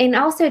 And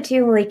also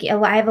too,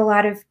 I have a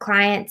lot of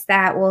clients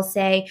that will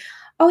say,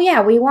 oh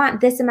yeah, we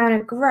want this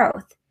amount of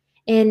growth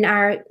in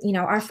our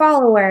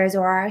followers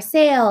or our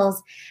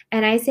sales.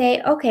 And I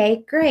say,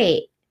 okay,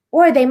 great.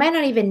 Or they might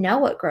not even know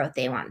what growth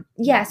they want.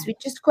 Yes, we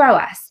just grow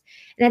us.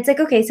 And it's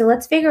like, okay, so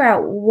let's figure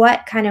out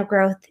what kind of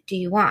growth do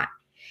you want?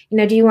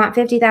 Do you want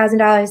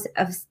 $50,000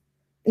 of,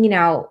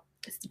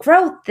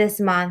 growth this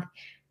month?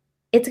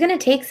 It's going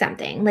to take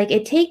something.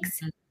 It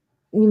takes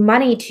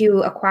money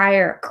to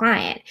acquire a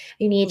client.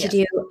 You need to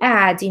do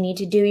ads. You need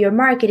to do your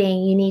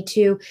marketing. You need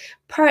to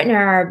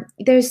partner.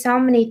 There's so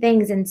many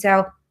things. And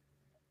so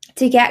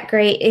to get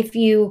great, if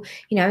you,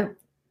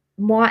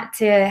 want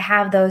to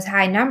have those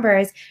high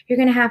numbers, you're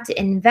going to have to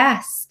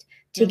invest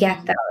to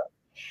get those.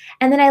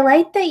 And then I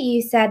like that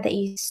you said that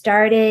you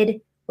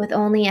started with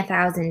only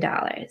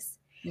 $1,000.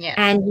 Yeah.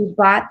 And you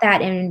bought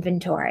that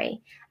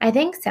inventory. I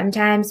think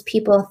sometimes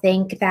people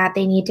think that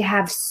they need to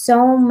have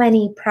so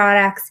many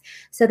products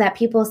so that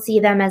people see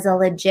them as a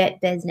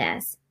legit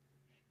business.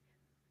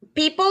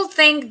 People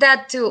think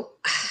that too.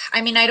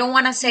 I mean, I don't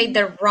want to say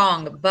they're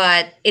wrong,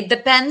 but it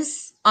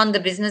depends on the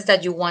business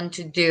that you want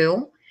to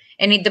do,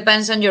 and it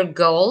depends on your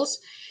goals.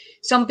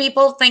 Some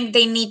people think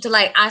they need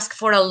to ask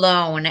for a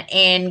loan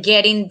and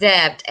get in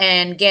debt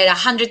and get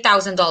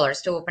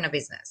 $100,000 to open a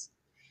business.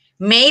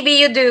 Maybe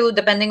you do,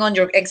 depending on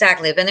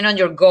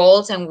your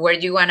goals and where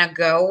you want to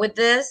go with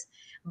this.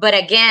 But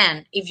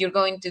again, if you're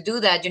going to do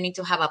that, you need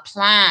to have a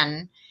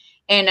plan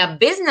and a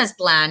business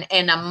plan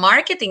and a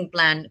marketing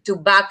plan to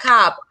back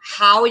up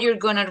how you're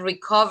going to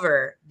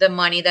recover the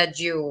money that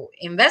you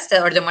invested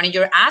or the money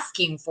you're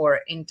asking for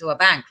into a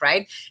bank,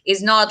 right?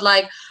 It's not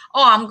like,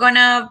 oh, I'm going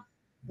to,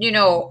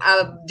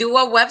 do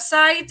a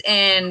website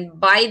and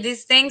buy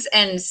these things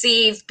and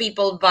see if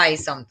people buy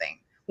something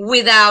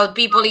without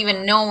people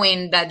even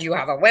knowing that you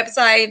have a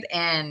website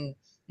and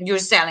you're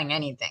selling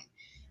anything.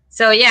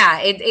 So yeah,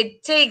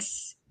 it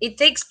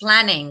takes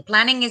planning.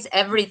 Planning is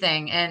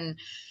everything. And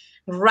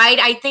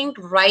I think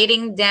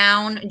writing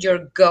down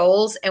your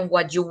goals and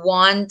what you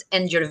want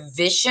and your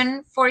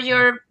vision for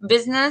your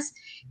business,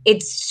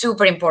 it's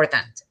super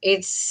important.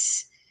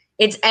 It's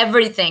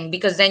everything,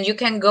 because then you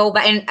can go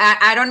back, and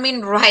I don't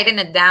mean writing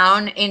it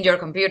down in your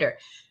computer.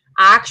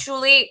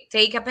 Actually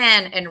take a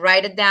pen and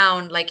write it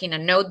down, in a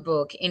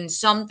notebook, in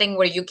something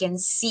where you can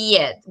see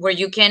it, where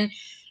you can,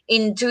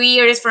 in 2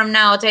 years from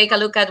now, take a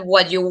look at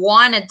what you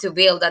wanted to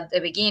build at the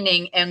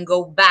beginning and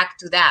go back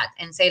to that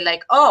and say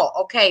oh,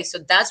 okay, so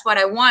that's what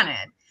I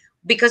wanted.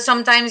 Because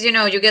sometimes,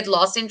 you get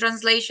lost in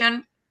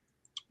translation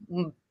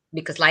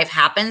because life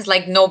happens.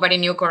 Nobody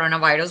knew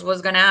coronavirus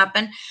was going to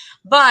happen.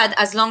 But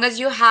as long as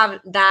you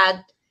have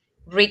that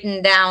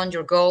written down,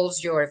 your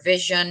goals, your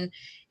vision,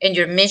 and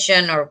your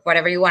mission, or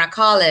whatever you want to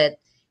call it,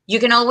 you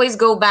can always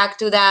go back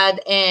to that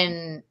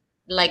and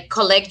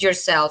collect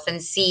yourself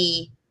and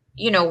see,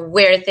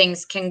 where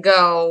things can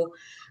go,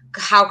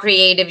 how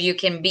creative you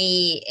can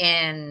be,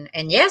 and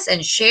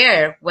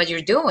share what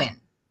you're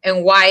doing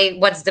and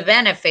what's the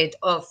benefit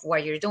of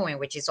what you're doing,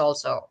 which is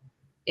also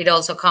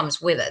comes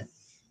with it.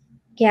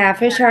 Yeah,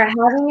 for sure.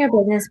 Having your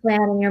business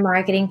plan and your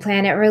marketing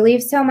plan, it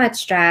relieves so much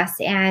stress.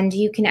 And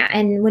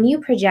when you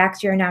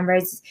project your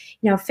numbers,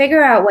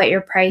 figure out what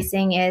your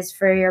pricing is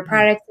for your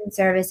products and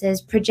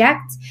services.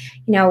 Project,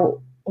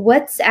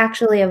 what's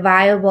actually a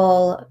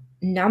viable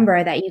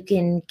number that you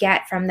can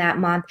get from that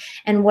month,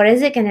 and what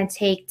is it going to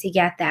take to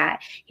get that.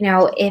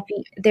 If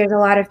there's a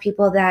lot of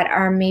people that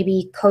are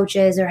maybe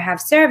coaches or have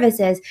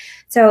services,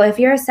 so if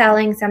you're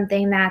selling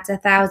something that's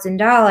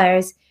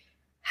 $1,000,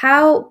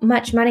 how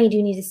much money do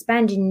you need to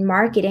spend in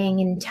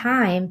marketing and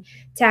time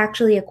to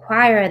actually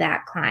acquire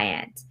that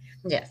client?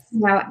 Yes.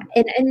 Now,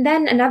 and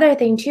then another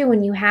thing too,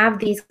 when you have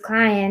these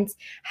clients,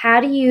 how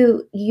do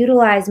you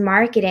utilize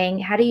marketing?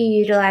 How do you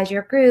utilize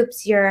your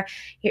groups, your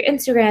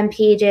Instagram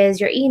pages,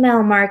 your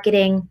email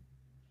marketing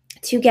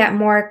to get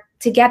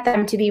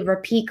them to be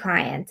repeat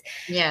clients?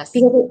 Yes.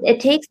 Because it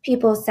takes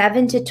people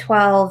 7 to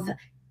 12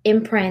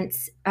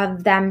 imprints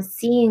of them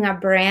seeing a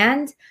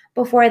brand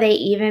before they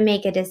even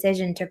make a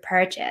decision to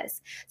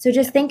purchase. So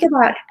just think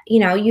about,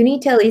 you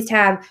need to at least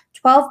have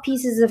 12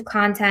 pieces of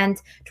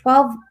content,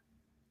 12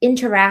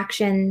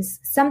 interactions,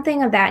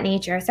 something of that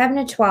nature, 7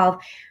 to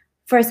 12,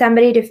 for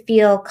somebody to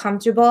feel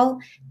comfortable,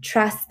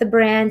 trust the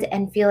brand,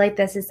 and feel like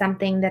this is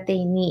something that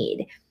they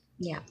need.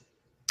 Yeah.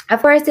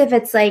 Of course, if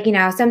it's like,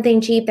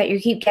 something cheap that you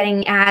keep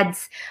getting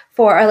ads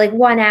for, or like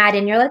one ad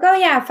and you're like, oh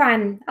yeah,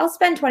 fine, I'll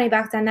spend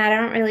 $20 on that,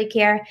 I don't really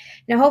care.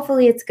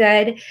 Hopefully it's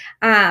good.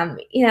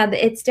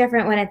 It's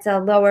different when it's a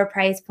lower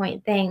price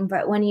point thing,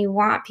 but when you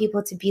want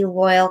people to be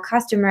loyal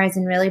customers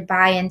and really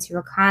buy into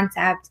a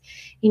concept,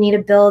 you need to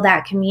build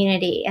that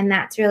community. And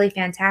that's really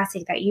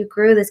fantastic that you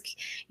grew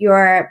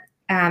your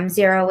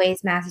Zero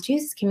Waste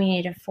Massachusetts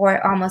community to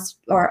almost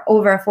or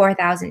over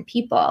 4,000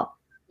 people.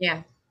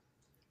 Yeah.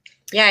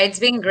 Yeah, it's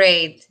been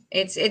great.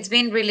 It's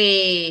been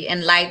really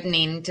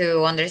enlightening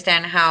to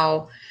understand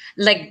how,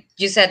 like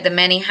you said, the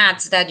many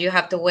hats that you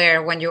have to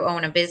wear when you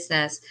own a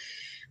business.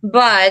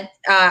 But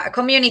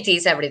community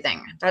is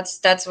everything.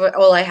 That's what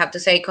all I have to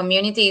say.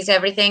 Community is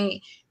everything,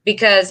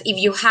 because if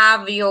you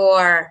have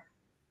your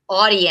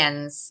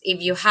audience,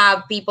 if you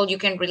have people you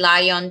can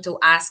rely on to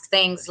ask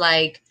things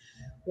like,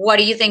 what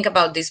do you think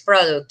about this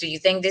product? Do you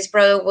think this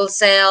product will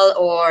sell?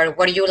 Or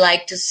what do you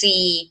like to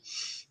see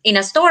in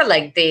a store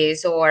like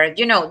this? Or,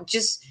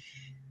 just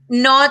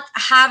not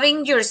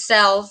having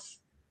yourself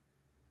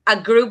a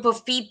group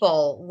of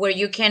people where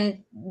you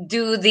can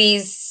do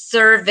these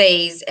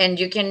surveys and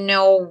you can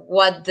know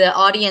what the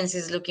audience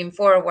is looking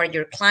for, what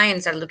your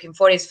clients are looking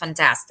for, is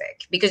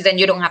fantastic, because then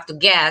you don't have to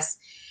guess,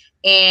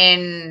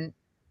 and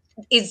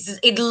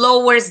it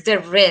lowers the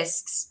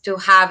risks to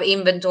have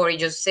inventory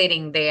just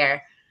sitting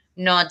there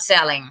not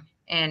selling,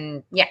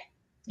 and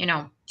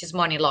just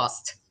money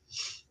lost.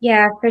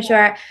 Yeah, for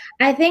sure.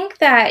 I think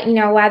that,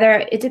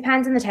 whether it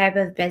depends on the type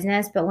of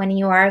business, but when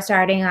you are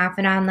starting off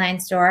an online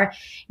store,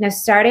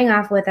 starting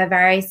off with a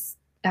very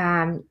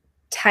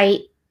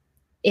tight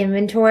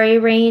inventory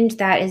range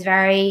that is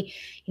very,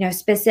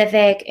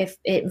 specific, if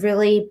it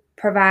really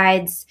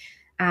provides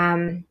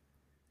it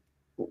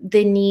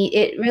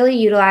really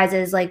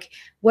utilizes like,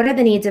 what are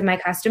the needs of my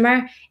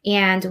customer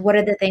and what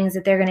are the things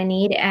that they're going to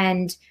need,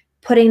 and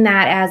putting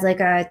that as like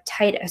a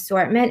tight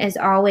assortment is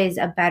always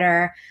a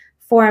better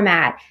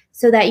format,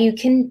 so that you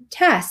can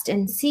test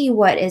and see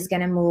what is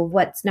going to move,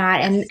 what's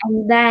not. And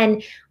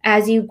then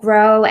as you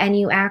grow and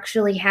you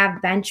actually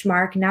have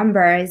benchmark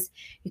numbers,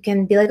 you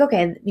can be like,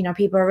 okay,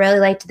 people really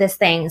liked this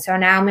thing, so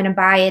now I'm going to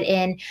buy it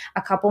in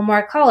a couple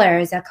more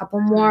colors, a couple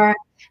more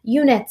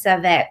units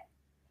of it.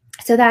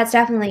 So that's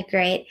definitely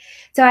great.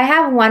 So I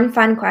have one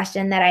fun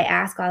question that I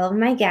ask all of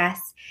my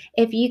guests.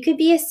 If you could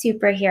be a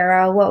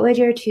superhero, what would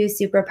your 2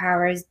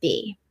 superpowers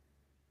be?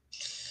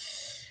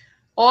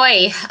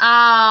 Oi,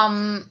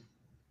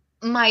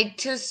 my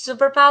 2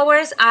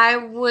 superpowers, I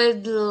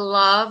would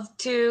love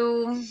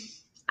to.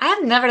 I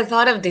have never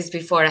thought of this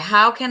before.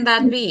 How can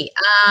that be?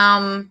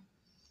 I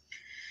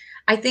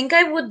think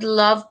I would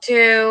love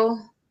to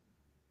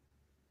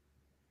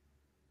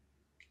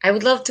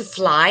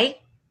fly.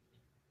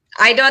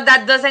 I know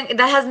that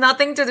has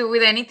nothing to do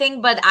with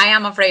anything, but I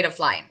am afraid of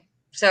flying.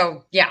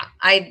 So yeah,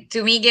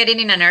 to me, getting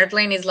in an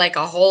airplane is like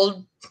a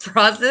whole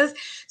process.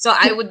 So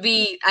I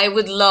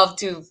would love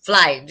to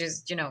fly,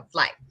 just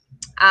fly.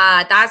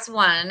 That's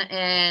one.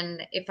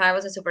 And if I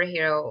was a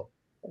superhero,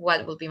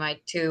 what would be my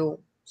 2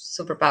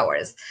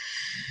 superpowers?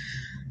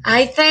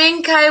 I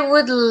think I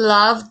would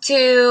love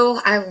to.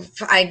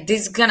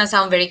 This is gonna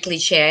sound very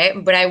cliche,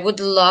 but I would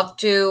love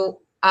to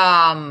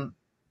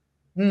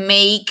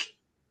make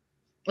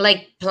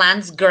like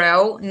plants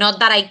grow. Not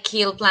that I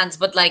kill plants,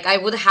 but like I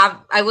would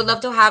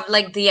love to have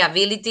like the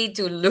ability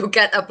to look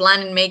at a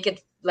plant and make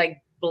it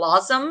like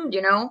blossom,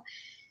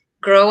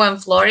 grow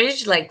and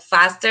flourish like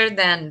faster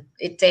than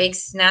it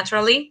takes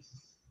naturally.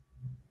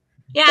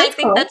 Yeah, I That's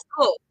think cool. that's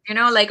cool.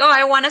 Like, oh,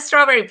 I want a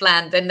strawberry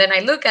plant, and then I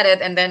look at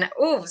it and then,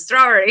 ooh,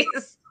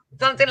 strawberries.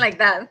 Something like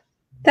that.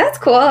 That's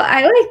cool.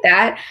 I like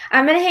that.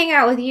 I'm going to hang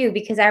out with you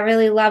because I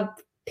really love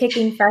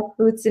picking fresh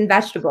fruits and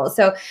vegetables.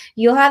 So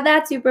you'll have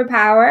that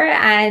superpower.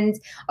 And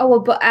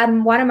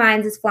one of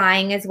mine is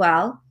flying as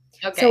well.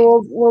 Okay.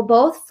 So we'll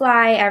both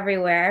fly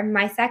everywhere.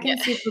 My second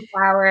Yeah.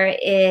 superpower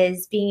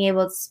is being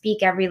able to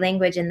speak every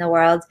language in the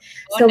world.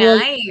 Oh, So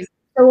nice.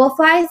 we'll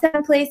fly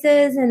some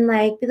places and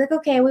like be like,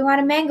 okay, we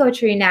want a mango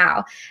tree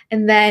now,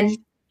 and then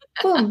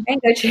boom,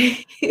 mango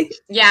tree.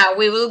 Yeah,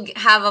 we will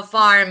have a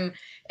farm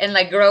and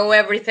like grow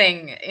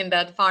everything in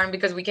that farm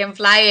because we can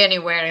fly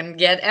anywhere and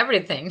get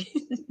everything.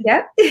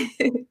 Yep.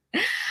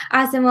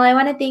 Awesome. Well, I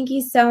want to thank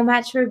you so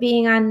much for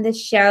being on the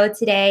show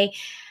today.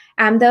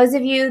 Those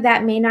of you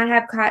that may not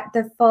have caught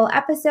the full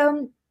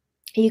episode,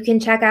 You can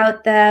check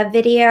out the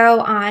video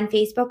on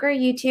Facebook or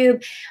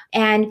YouTube,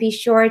 and be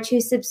sure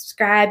to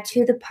subscribe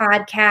to the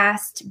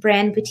podcast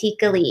Brand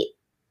Boutique Elite.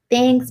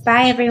 Thanks.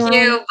 Bye, Thank everyone.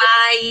 you.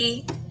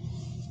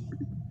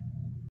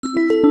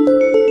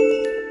 Bye.